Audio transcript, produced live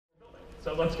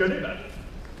So let's go do that.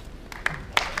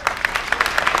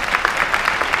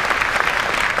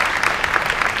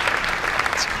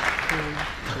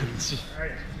 All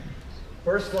right.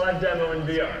 First live demo in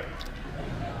VR.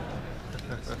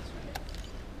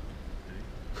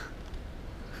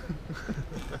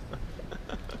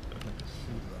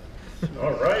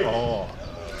 All right. Oh.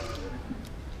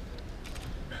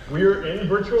 We are in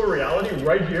virtual reality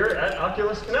right here at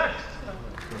Oculus Connect.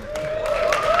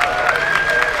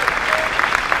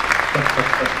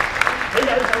 Hey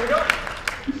guys, how's it going?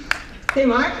 Hey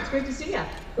Mark, it's great to see you.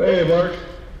 Hey Mark.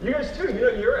 You guys too. You know,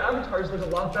 your avatars look a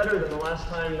lot better than the last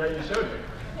time that you showed me.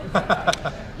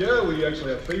 Yeah, we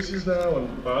actually have faces now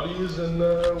and bodies, and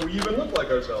we even look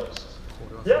like ourselves.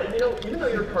 Yeah, you know, even though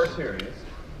you're cartoons,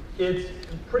 it's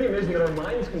pretty amazing that our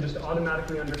minds can just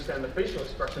automatically understand the facial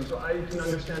expression, so I can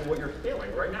understand what you're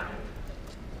feeling right now.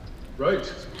 Right.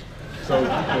 So we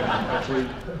can actually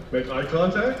make eye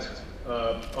contact.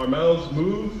 Our mouths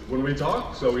move when we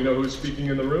talk, so we know who's speaking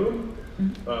in the room.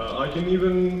 I can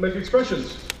even make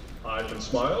expressions. I can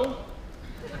smile.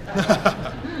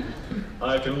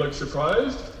 I can look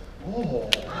surprised. Oh.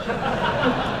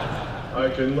 I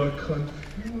can look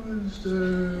confused.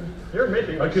 You're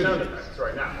making sound effects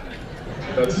right now.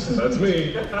 That's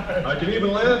me. I can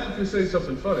even laugh if you say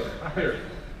something funny. Here,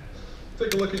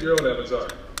 take a look at your own avatar.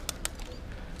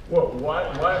 Whoa, why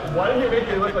did you make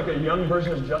me look like a young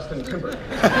version of Justin Timberlake?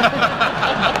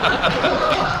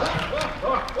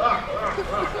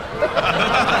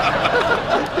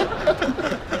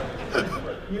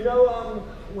 You know,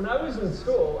 when I was in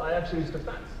school, I actually used to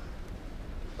fence.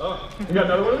 You got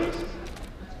another one of these?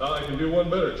 I can do one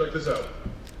better. Check this out.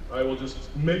 I will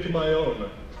just make my own.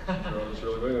 I'll just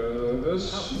really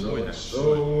make this.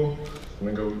 So, I'm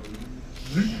gonna go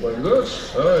like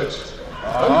this.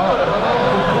 All right.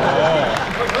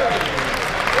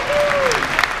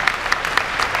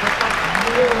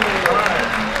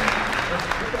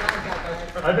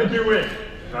 I think you win.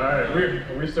 All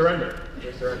right, we surrender.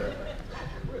 We surrender.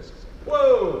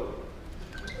 Whoa!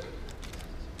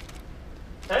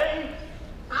 Hey!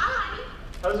 Hi!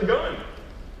 How's it going?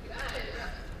 Good.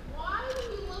 Why do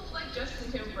you look like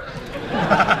Justin Timberlake?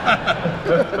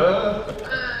 How's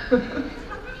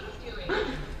he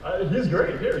doing? He's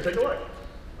great. Here, take a look.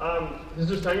 He's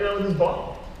just hanging out with his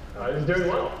ball. He's doing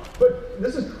well. But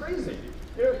this is crazy.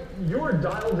 You know, you are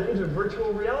dialed into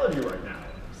virtual reality right now.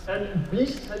 And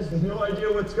Beast has no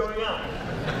idea what's going on.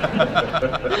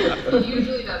 He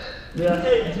usually doesn't. Yeah.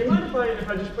 Hey, do you mind if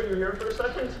I just put you here for a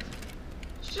second?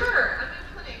 Sure. I'm in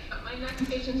clinic, but my next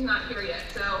patient's not here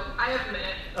yet, so I have a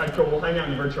minute. All right, cool. We'll hang out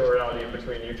in virtual reality in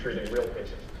between you treating real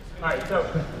patients. All right. So,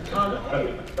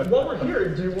 hey, while we're here,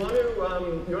 do you want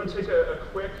to take a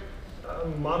quick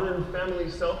modern family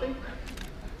selfie?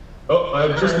 Oh, I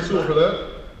have just the tool for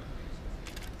that.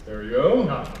 There you go.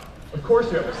 Of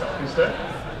course you have a selfie stick.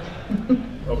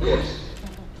 Of course.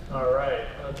 All right,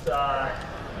 let's do this.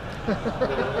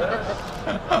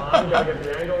 I'm gonna get the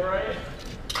angle right.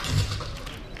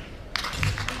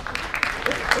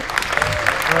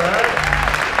 All right.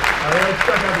 Let's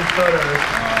check out these photos.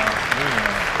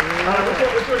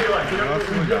 Which one do you like? We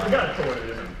got to one of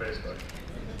these on Facebook.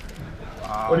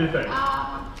 What do you think?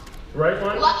 Right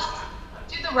one? Let's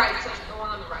do the right side, the one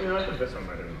on the right. You know, I think this one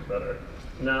might have been better.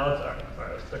 Now let's, all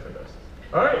right, let's stick with this.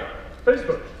 All right,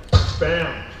 Facebook.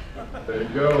 Bam. There you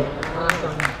go.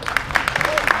 Awesome.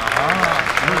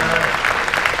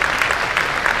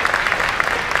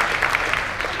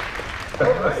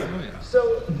 All right. So,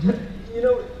 you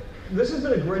know, this has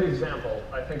been a great example,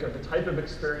 I think, of the type of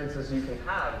experiences you can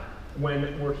have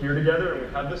when we're here together and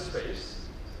we have this space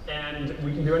and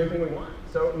we can do anything we want.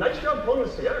 So, nice job pulling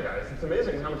this together, guys. It's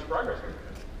amazing how much progress we've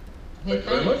made.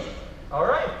 Hey, thanks. All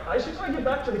right, I should probably get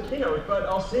back to the keynote, but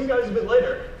I'll see you guys a bit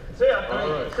later. See ya. All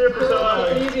right. See you, Priscilla.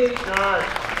 Take it easy. All right.